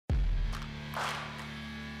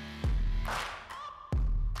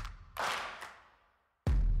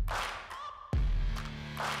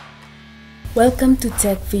Welcome to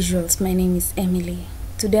Tech Visuals. My name is Emily.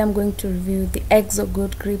 Today I'm going to review the Exo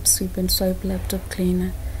Good Grip Sweep and Swipe Laptop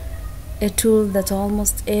Cleaner, a tool that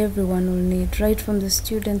almost everyone will need, right from the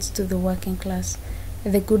students to the working class.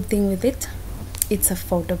 The good thing with it, it's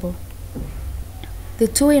affordable. The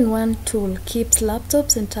 2-in-1 tool keeps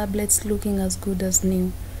laptops and tablets looking as good as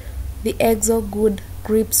new. The Exo Good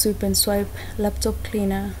Grip Sweep and Swipe Laptop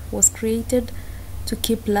Cleaner was created to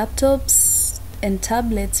keep laptops and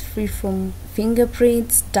tablets free from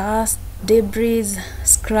fingerprints, dust, debris,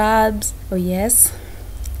 scrubs. Oh yes,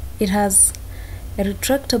 it has a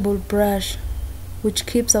retractable brush which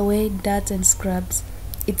keeps away dirt and scrubs.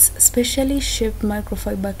 Its specially shaped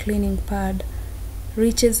microfiber cleaning pad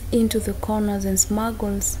reaches into the corners and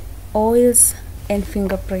smuggles oils and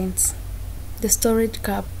fingerprints. The storage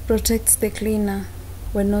cap protects the cleaner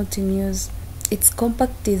when not in use. Its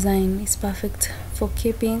compact design is perfect for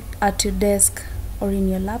keeping at your desk or in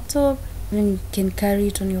your laptop. Then you can carry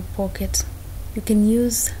it on your pocket. You can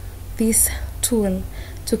use this tool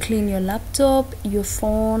to clean your laptop, your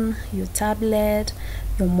phone, your tablet,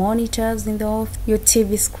 your monitors in the office, your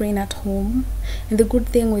TV screen at home. And the good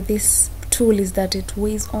thing with this tool is that it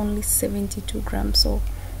weighs only 72 grams, so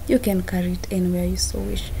you can carry it anywhere you so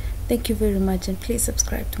wish. Thank you very much, and please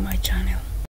subscribe to my channel.